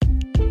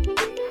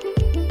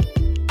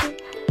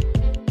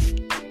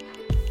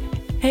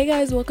Hey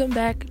guys, welcome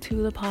back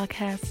to the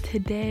podcast.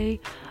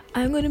 Today,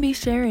 I'm going to be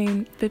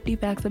sharing 50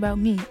 facts about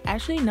me.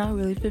 Actually, not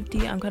really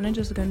 50. I'm kind of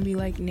just going to be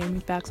like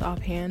naming facts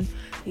offhand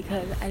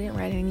because I didn't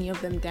write any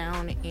of them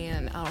down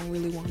and I don't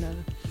really want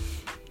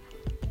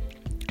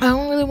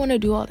to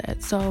do all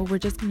that. So we're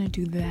just going to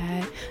do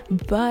that.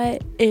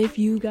 But if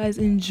you guys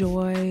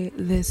enjoy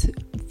this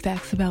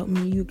facts about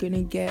me, you're going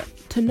to get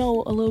to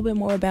know a little bit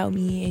more about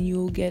me and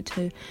you'll get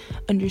to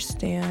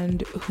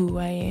understand who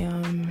I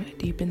am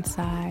deep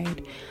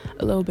inside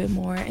a little bit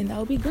more, and that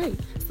would be great.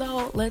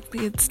 So let's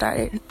get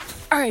started.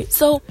 All right,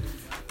 so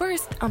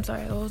first, I'm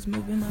sorry, I was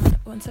moving on.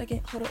 1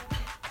 second, hold up.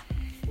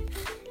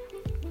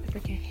 I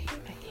hate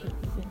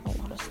moving a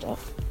lot of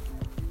stuff.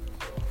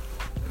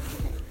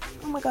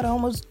 Oh my god, I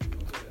almost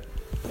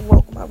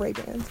broke my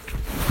Ray-Bans.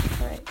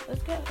 All right,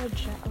 let's get a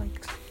chat. Oh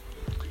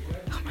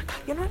my god,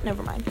 you know what?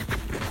 Never mind.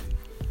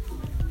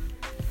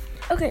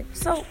 Okay,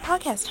 so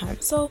podcast time.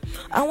 So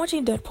I'm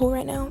watching Deadpool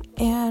right now,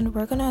 and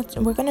we're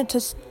gonna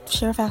just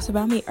share facts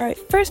about me. All right,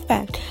 first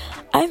fact: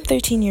 I'm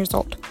 13 years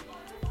old.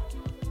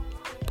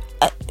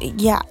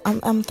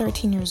 I'm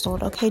 13 years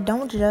old. Okay,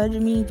 don't judge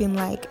me being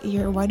like,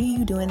 what are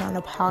you doing on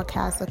a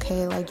podcast?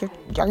 Okay, like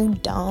are you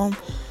dumb?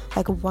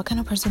 Like, what kind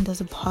of person does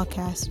a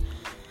podcast?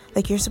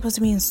 Like, you're supposed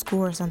to be in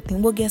school or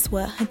something. Well, guess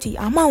what, hunty?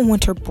 I'm on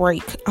winter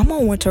break,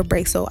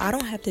 so I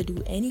don't have to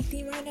do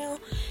anything right now.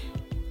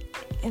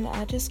 And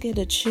I just get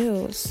to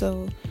chill.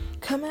 So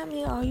come at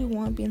me all you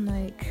want, being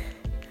like,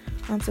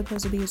 I'm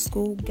supposed to be at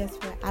school. Guess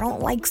what? I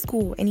don't like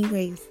school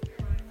anyways.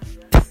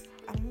 I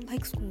don't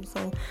like school.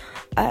 So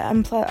I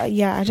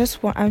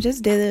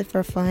just did it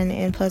for fun.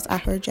 And plus, I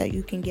heard that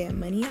you can get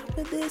money out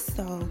of this.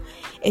 So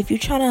if you're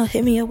trying to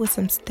hit me up with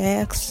some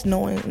stacks, no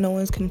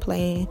one's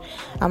complaining.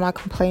 I'm not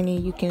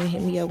complaining. You can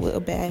hit me up with a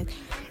bag.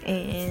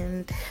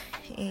 And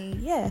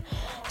yeah.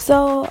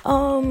 So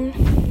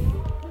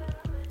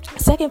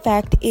second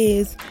fact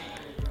is,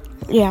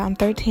 I'm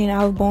 13.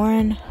 I was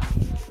born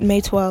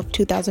May 12,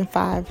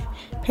 2005.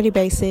 Pretty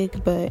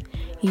basic, but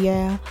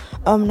yeah.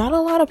 Not a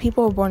lot of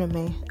people were born in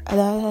May.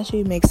 That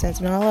actually makes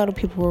sense. Not a lot of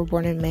people were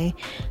born in May.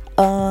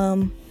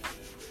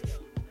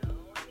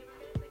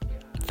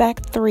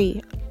 Fact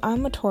 3.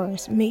 I'm a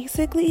Taurus.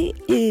 Basically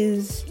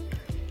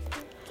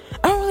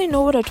I don't really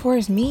know what a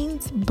Taurus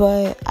means,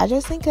 but I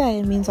just think that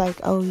it means like,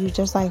 oh, you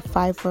just like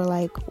fight for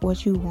like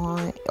what you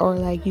want, or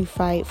like you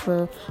fight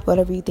for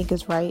whatever you think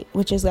is right,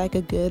 which is like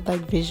a good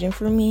like vision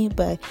for me.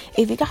 But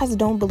if you guys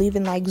don't believe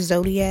in like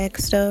zodiac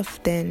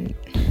stuff, then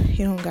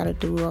you don't gotta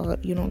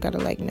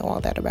like know all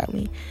that about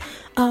me.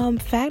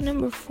 Fact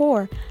number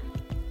 4.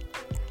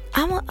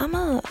 I'm a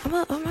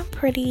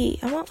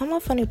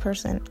funny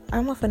person.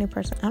 I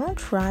don't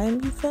try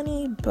and be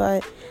funny,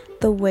 but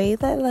the way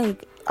that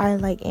like I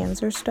like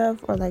answer stuff,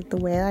 or like the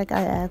way like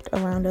I act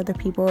around other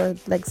people, or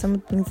like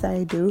some things that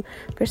I do,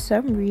 for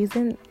some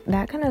reason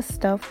that kind of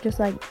stuff just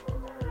like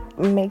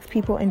makes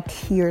people in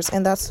tears.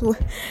 And that's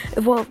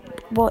well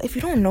if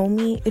you don't know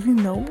me, if you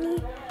know me,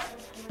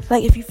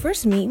 like if you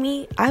first meet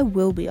me, I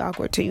will be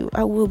awkward to you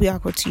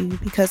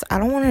because I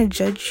don't want to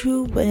judge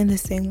you, but in the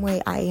same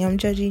way I am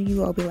judging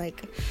you, I'll be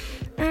like,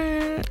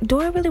 do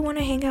I really want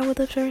to hang out with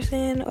this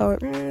person, or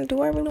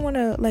do I really want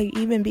to like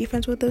even be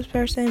friends with this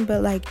person?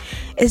 But like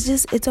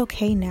it's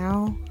okay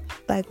now,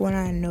 like when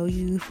I know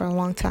you for a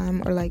long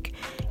time, or like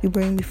you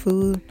bring me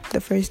food the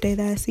first day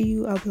that I see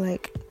you, I'll be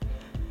like,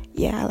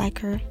 yeah, I like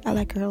her a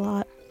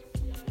lot.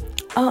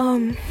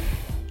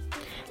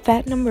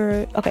 Fact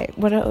number, okay,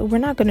 we're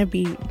not gonna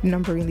be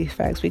numbering these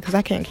facts because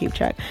I can't keep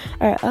track.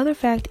 All right, other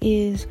fact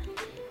is,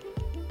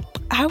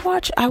 I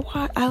love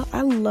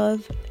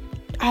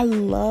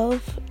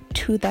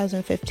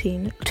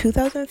 2015.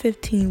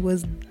 2015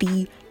 was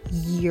the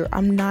year.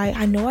 I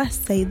know I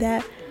say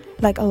that,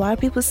 like a lot of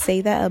people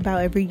say that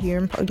about every year,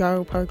 and y'all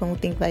are probably gonna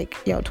think like,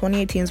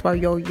 2018 is about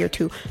your year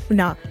too.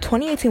 Nah,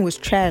 2018 was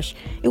trash.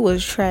 It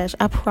was trash.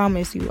 I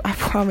promise you,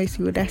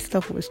 that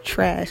stuff was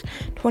trash.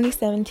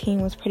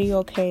 2017 was pretty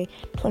okay.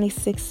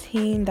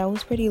 2016, that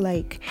was pretty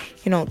like,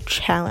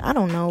 challenge. I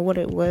don't know what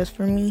it was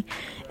for me,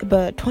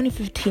 but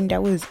 2015,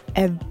 that was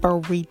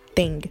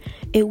everything.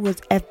 It was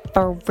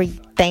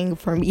everything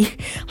for me.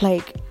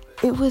 Like,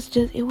 it was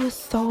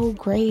so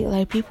great.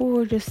 Like, people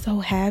were just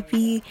so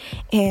happy,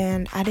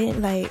 and I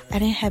didn't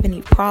have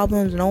any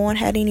problems. No one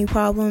had any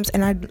problems,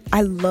 and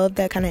I love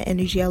that kind of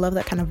energy. I love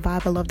that kind of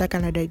vibe. I love that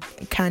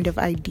kind of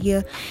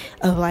idea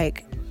of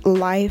like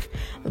life.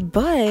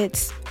 But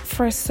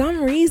for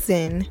some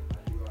reason,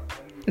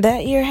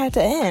 that year had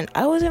to end.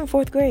 I was in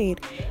 4th grade,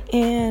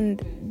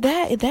 and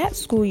that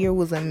school year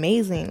was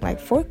amazing. Like,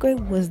 4th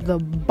grade was the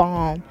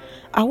bomb.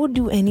 I would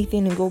do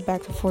anything to go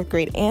back to 4th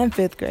grade and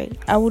 5th grade.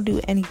 I would do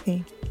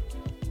anything.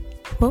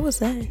 What was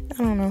that? I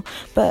don't know.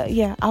 But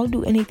yeah, I would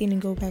do anything to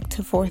go back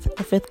to 4th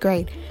or 5th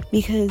grade,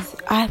 because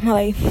I'm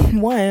like,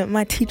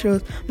 my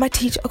teacher,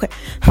 okay,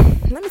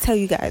 let me tell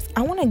you guys,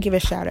 I want to give a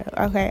shout out,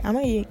 okay? I'm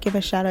going to give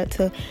a shout out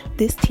to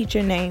this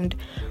teacher named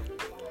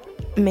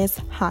Miss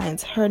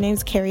Hines. Her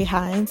name's Carrie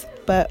Hines,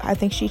 but I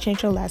think she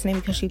changed her last name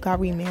because she got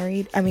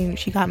remarried. I mean,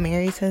 she got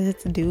married to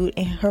this dude,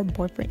 and her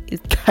boyfriend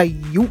is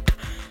cute.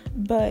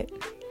 But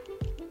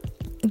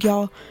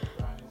y'all,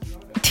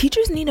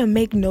 teachers need to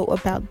make note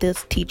about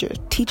this. Teachers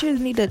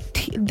need to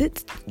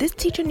this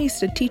teacher needs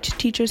to teach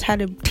teachers how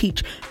to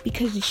teach,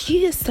 because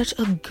she is such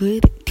a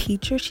good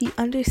teacher. She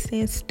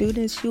understands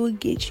students. She will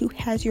get you,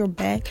 has your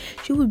back.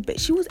 She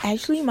was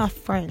actually my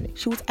friend.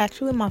 She was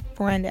actually my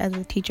friend as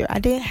a teacher. I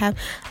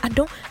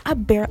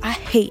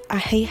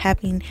hate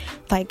having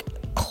like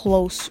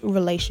close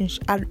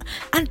relationship. I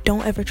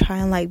don't ever try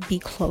and like be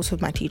close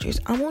with my teachers.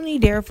 I'm only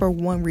there for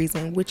one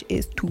reason, which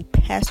is to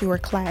pass your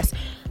class.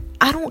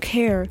 I don't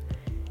care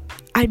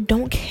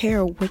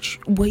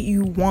what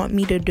you want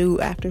me to do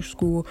after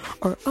school,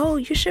 or oh,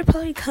 you should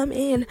probably come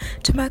in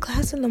to my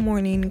class in the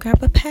morning and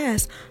grab a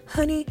pass.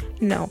 Honey,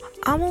 no.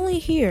 I'm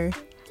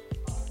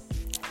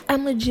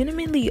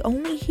legitimately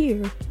only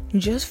here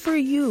just for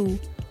you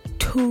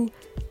to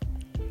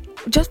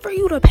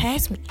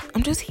pass me.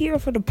 I'm just here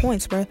for the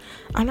points, bro.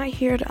 I'm not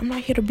here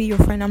to be your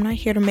friend. I'm not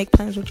here to make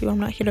plans with you. I'm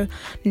not here to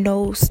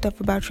know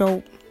stuff about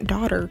your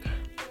daughter.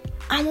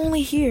 I'm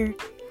only here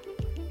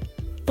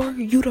for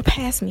you to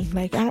pass me.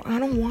 Like, I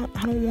don't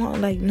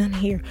want like none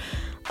here.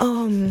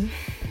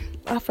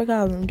 I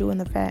forgot I'm doing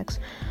the facts.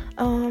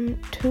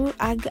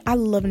 I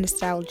love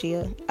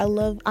nostalgia. I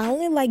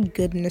only like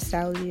good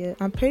nostalgia.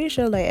 I'm pretty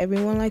sure like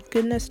everyone likes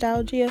good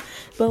nostalgia,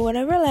 but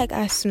whenever like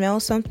I smell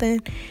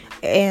something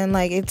and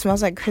like it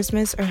smells like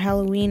Christmas or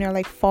Halloween or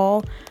like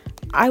fall,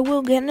 I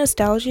will get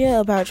nostalgia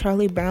about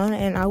Charlie Brown,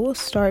 and I will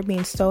start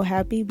being so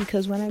happy,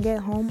 because when I get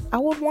home I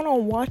would want to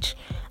watch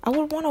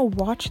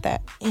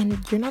that, and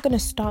you're not gonna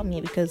stop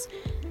me because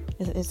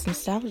it's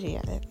nostalgia,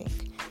 I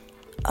think.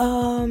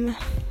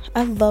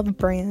 I love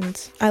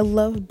brands.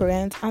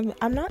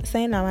 I'm not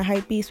saying I'm a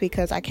hype beast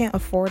because I can't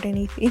afford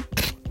anything.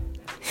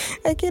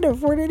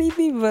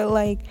 But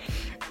like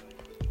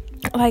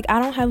I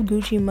don't have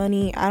Gucci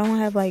money. I don't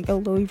have like a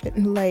Louis I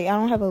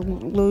don't have a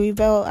Louis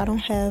belt. I don't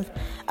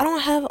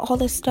have all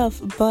this stuff,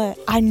 but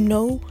I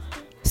know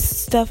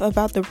stuff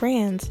about the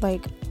brands.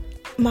 Like,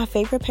 my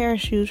favorite pair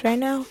of shoes right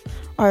now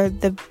are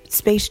the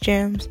Space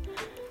Jams.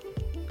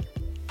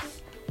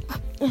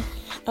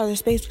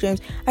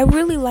 I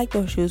really like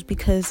those shoes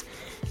because,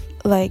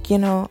 like, you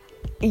know,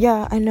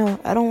 yeah, I know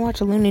I don't watch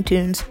Looney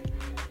Tunes,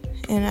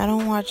 and I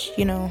don't watch,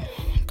 you know,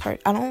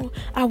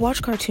 I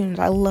watch cartoons.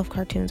 I love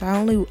cartoons. I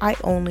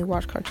only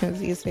watch cartoons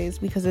these days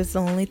because it's the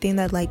only thing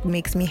that like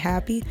makes me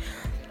happy.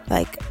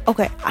 Like,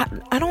 okay,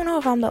 I don't know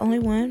if I'm the only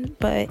one,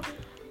 but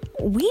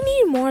we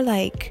need more,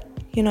 like,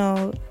 you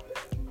know,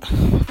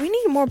 we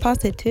need more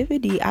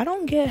positivity. I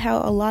don't get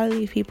how a lot of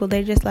these people,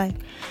 they're just like,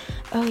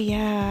 oh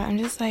yeah, I'm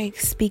just like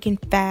speaking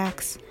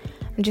facts.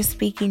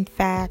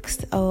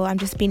 Oh, I'm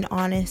just being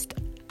honest.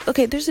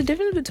 Okay, there's a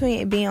difference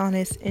between being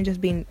honest and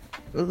just being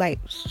like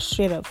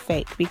straight up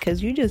fake,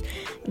 because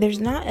there's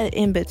not an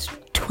in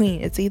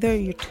between. It's either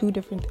you're two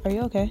different. Are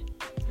you okay?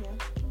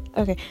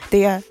 Yeah. Okay.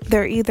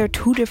 They're either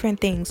two different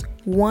things.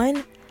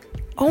 One,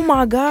 oh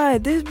my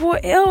god, this boy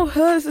L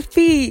has his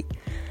feet.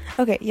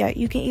 Okay, yeah,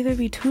 you can either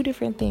be two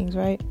different things,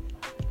 right?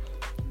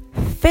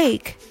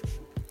 Fake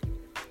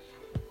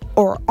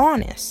or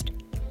honest,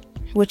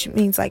 which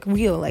means like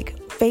real, like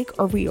fake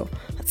or real.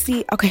 Let's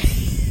see. Okay.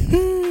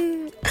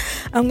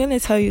 I'm gonna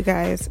tell you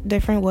guys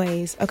different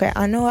ways. Okay,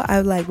 I know I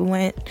like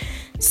went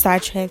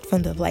sidetracked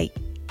from the like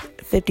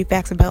 50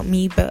 facts about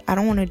me, but I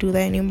don't want to do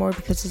that anymore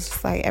because it's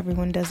just like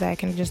everyone does that. I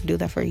can just do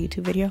that for a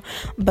YouTube video.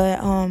 But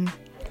oh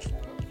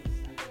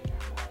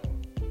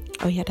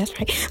yeah, that's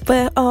right.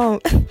 But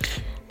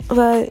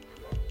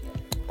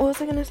what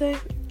was I gonna say?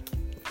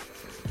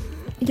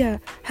 Yeah,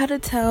 how to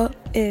tell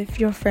if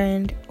your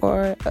friend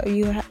or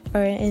you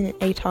are in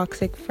a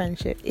toxic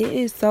friendship. It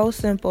is so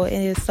simple. It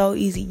is so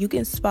easy. You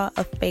can spot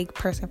a fake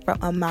person from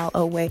a mile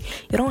away.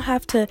 You don't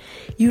have to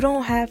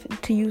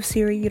use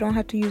Siri. You don't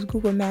have to use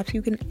Google Maps.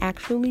 You can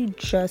actually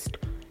just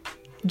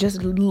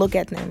look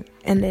at them,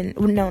 and then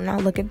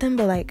not look at them,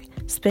 but like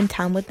spend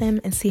time with them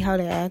and see how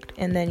they act,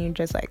 and then you're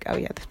just like, oh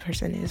yeah, this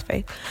person is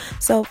fake.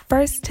 So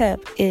first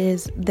tip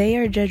is they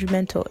are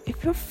judgmental.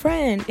 If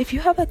you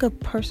have like a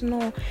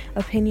personal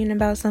opinion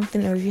about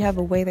something, or if you have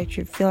a way that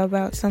you feel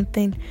about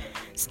something,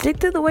 stick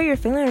to the way you're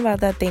feeling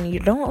about that thing. You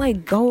don't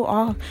like go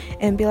off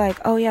and be like,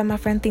 oh yeah, my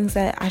friend thinks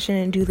that I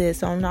shouldn't do this,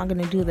 so I'm not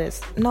gonna do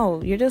this.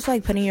 No, you're just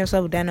like putting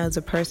yourself down as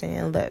a person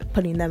and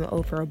putting them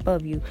over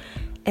above you.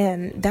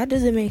 And that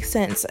doesn't make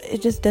sense.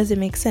 It just doesn't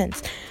make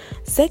sense.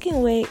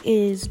 Second way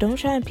is don't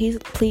try and please.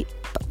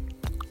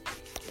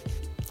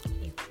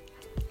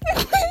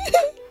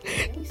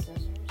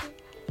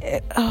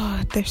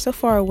 Oh, they're so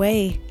far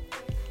away.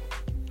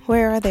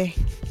 Where are they?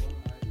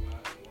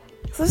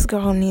 This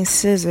girl needs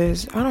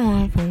scissors. I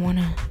don't even want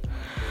to.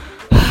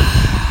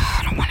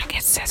 I don't want to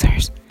get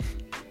scissors.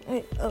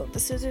 Wait, oh, the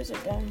scissors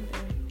are down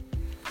there.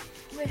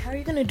 Wait, how are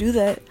you gonna do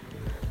that?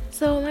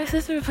 So my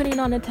sister is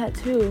putting on a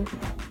tattoo.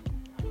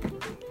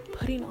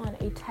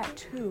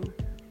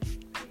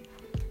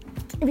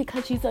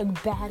 Because she's a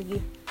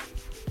baddie.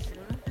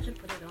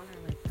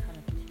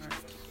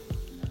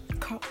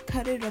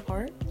 cut it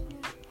apart?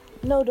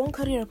 No, don't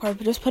cut it apart,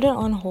 but just put it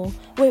on whole.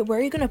 Wait, where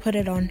are you gonna put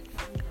it on?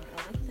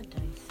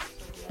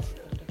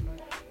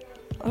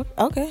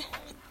 Okay.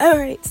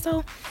 Alright,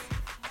 so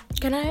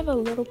can I have a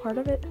little part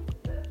of it?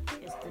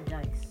 It's the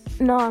dice.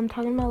 No, I'm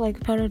talking about like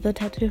part of the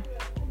tattoo.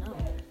 No.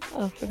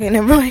 Oh, okay,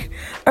 never mind.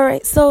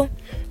 Alright, so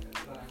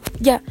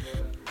yeah.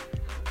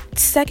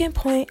 Second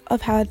point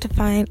of how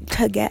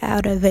to get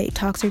out of a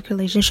toxic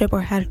relationship,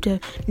 or how to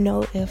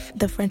know if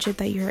the friendship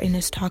that you're in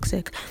is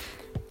toxic.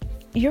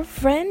 Your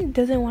friend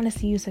doesn't want to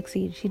see you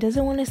succeed. She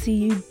doesn't want to see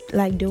you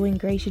like doing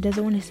great. She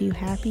doesn't want to see you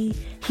happy.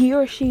 He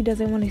or she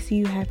doesn't want to see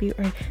you happy,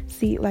 or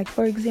see, like,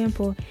 for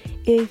example,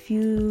 if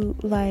you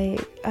like,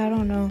 I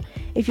don't know,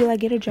 if you like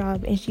get a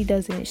job and she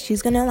doesn't,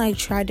 she's gonna like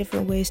try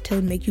different ways to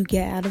make you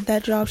get out of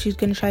that job. She's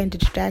gonna try and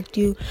distract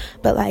you,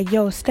 but like,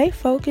 yo, stay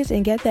focused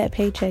and get that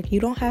paycheck. You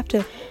don't have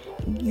to.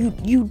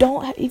 You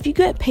don't, if you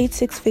get paid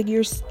 6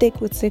 figures,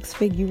 stick with 6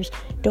 figures.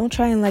 Don't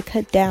try and like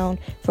cut down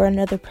for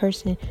another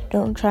person.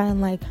 Don't try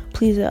and like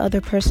please the other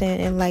person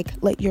and like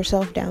let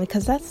yourself down,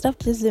 because that stuff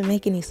doesn't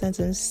make any sense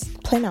and it's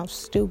plain out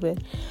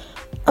stupid.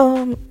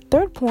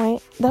 Third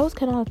point, that was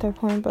kind of a third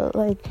point, but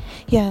like,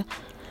 yeah,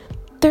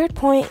 third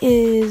point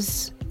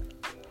is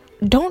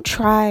don't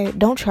try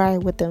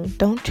with them.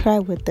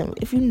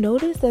 If you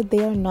notice that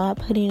they are not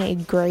putting a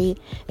great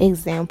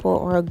example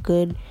or a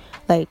good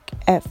like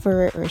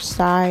effort or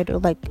side, or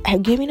like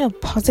giving a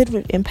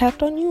positive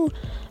impact on you,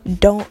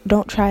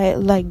 don't try it.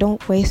 Like,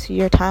 don't waste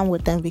your time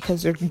with them,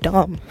 because they're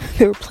dumb.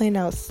 They're plain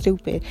out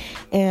stupid.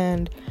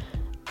 And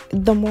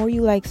the more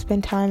you like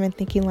spend time and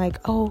thinking like,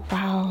 oh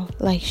wow,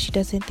 like she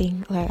doesn't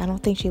think, like, I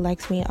don't think she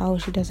likes me, oh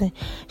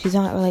she's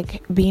not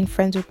like being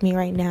friends with me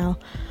right now,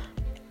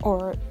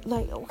 or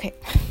like, okay,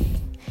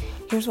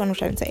 here's what I'm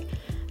trying to say.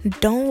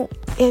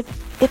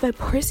 If a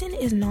person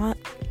is not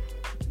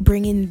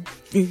bringing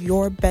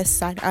your best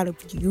side out of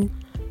you,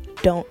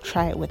 don't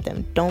try it with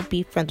them. Don't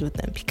be friends with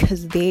them,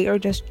 because they are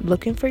just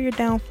looking for your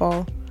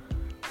downfall.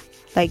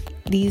 Like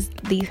these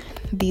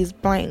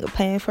blank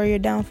planning for your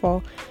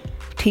downfall.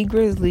 T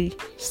Grizzly,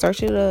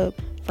 search it up.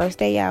 First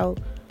Day Out.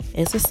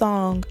 It's a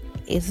song.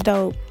 It's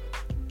dope.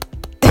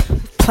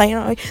 Playing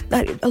on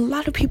like, a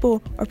lot of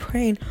people are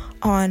praying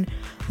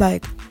for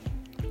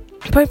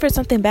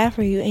something bad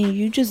for you, and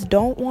you just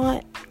don't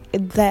want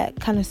that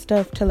kind of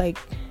stuff to like.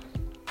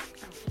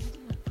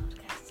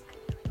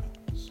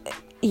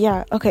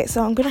 Yeah, okay,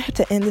 so I'm gonna have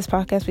to end this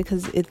podcast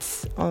because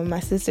it's my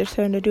sister's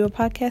turn to do a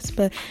podcast.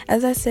 But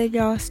as I said,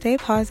 y'all, stay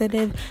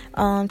positive,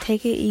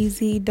 take it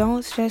easy,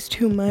 don't stress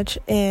too much,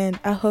 and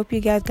I hope you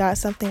guys got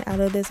something out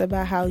of this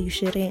about how you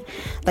shouldn't,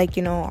 like,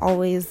 you know,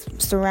 always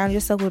surround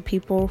yourself with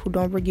people who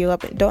don't bring you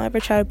up, and don't ever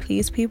try to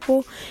please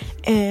people.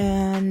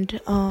 And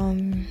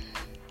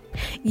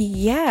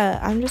yeah,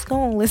 I'm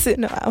gonna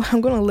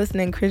listen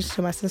and cringe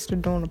to my sister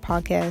doing a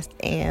podcast,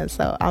 and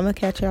so I'm gonna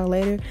catch y'all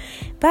later.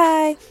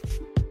 Bye.